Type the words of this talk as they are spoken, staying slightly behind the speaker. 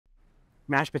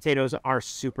Mashed potatoes are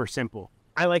super simple.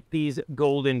 I like these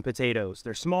golden potatoes.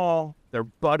 They're small, they're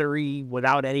buttery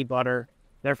without any butter.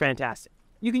 They're fantastic.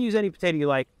 You can use any potato you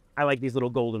like. I like these little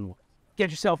golden ones.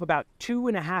 Get yourself about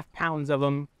 2.5 pounds of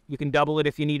them. You can double it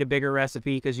if you need a bigger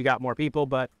recipe because you got more people,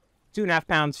 but 2.5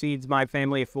 pounds feeds my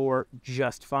family of 4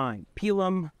 just fine. Peel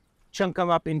them, chunk them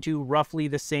up into roughly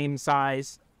the same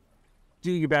size.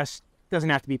 Do your best. Doesn't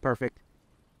have to be perfect.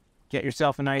 Get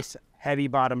yourself a nice heavy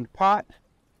bottomed pot.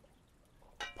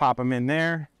 Pop them in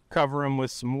there. Cover them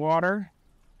with some water.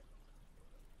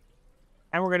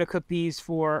 And we're going to cook these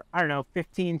for, I don't know,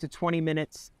 15 to 20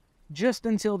 minutes, just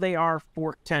until they are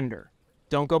fork tender.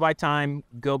 Don't go by time,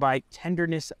 go by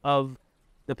tenderness of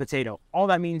the potato. All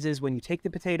that means is when you take the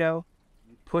potato,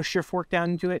 push your fork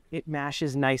down into it, it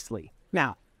mashes nicely.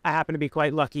 Now, I happen to be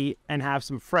quite lucky and have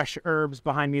some fresh herbs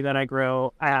behind me that I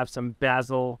grow. I have some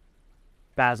basil.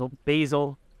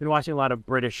 Been watching a lot of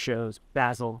British shows.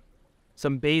 Basil.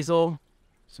 Some basil.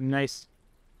 Some nice...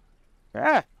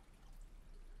 I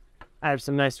have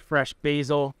some nice fresh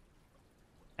basil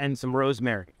and some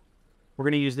rosemary. We're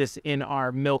going to use this in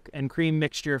our milk and cream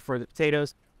mixture for the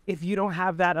potatoes. If you don't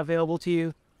have that available to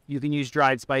you, you can use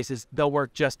dried spices. They'll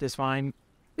work just as fine.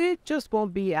 It just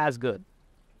won't be as good.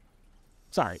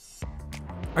 Sorry.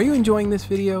 Are you enjoying this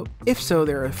video? If so,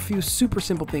 there are a few super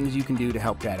simple things you can do to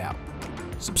help that out.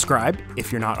 Subscribe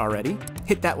if you're not already,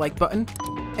 hit that like button,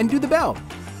 and do the bell.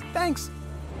 Thanks!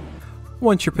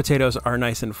 Once your potatoes are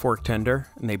nice and fork tender,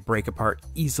 and they break apart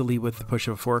easily with the push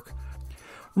of a fork,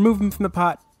 remove them from the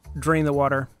pot, drain the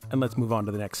water, and let's move on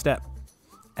to the next step.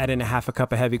 Add in a 1/2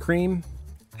 cup of heavy cream,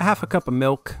 a 1/2 cup of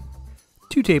milk,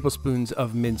 2 tablespoons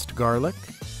of minced garlic,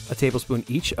 a tablespoon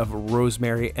each of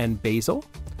rosemary and basil,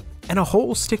 and a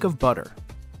whole stick of butter.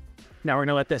 Now we're going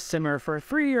to let this simmer for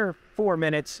 3 or 4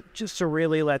 minutes just to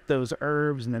really let those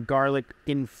herbs and the garlic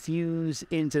infuse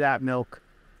into that milk.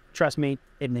 Trust me,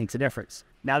 it makes a difference.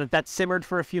 Now that that's simmered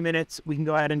for a few minutes, we can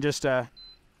go ahead and just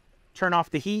turn off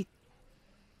the heat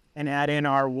and add in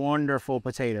our wonderful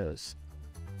potatoes.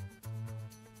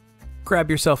 Grab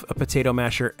yourself a potato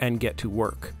masher and get to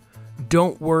work.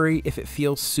 Don't worry if it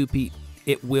feels soupy,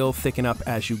 it will thicken up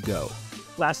as you go.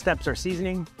 Last steps are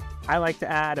seasoning. I like to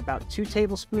add about 2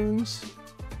 tablespoons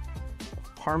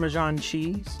of Parmesan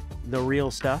cheese, the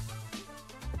real stuff.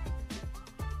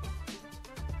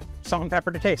 Salt and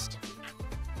pepper to taste.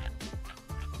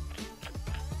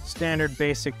 Standard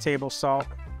basic table salt.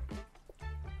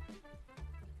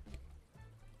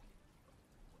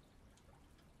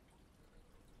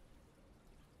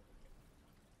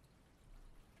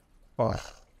 Oh,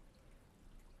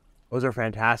 those are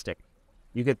fantastic.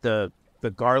 You get the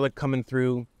garlic coming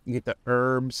through, you get the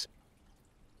herbs.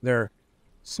 They're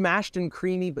smashed and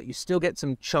creamy, but you still get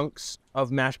some chunks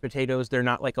of mashed potatoes. They're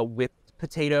not like a whipped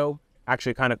potato. I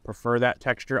actually kind of prefer that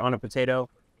texture on a potato.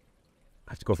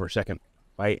 I have to go for a second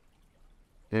bite.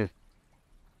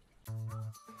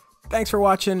 Thanks for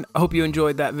watching. I hope you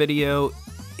enjoyed that video.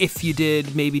 If you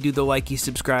did, maybe do the likey,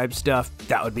 subscribe stuff.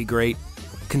 That would be great.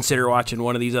 Consider watching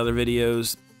one of these other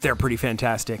videos. They're pretty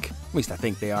fantastic. At least I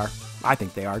think they are. I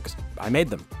think they are because I made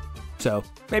them. So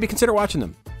maybe consider watching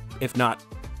them. If not,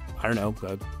 I don't know,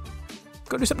 go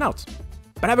do something else.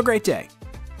 But have a great day.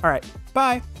 All right,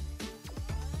 bye.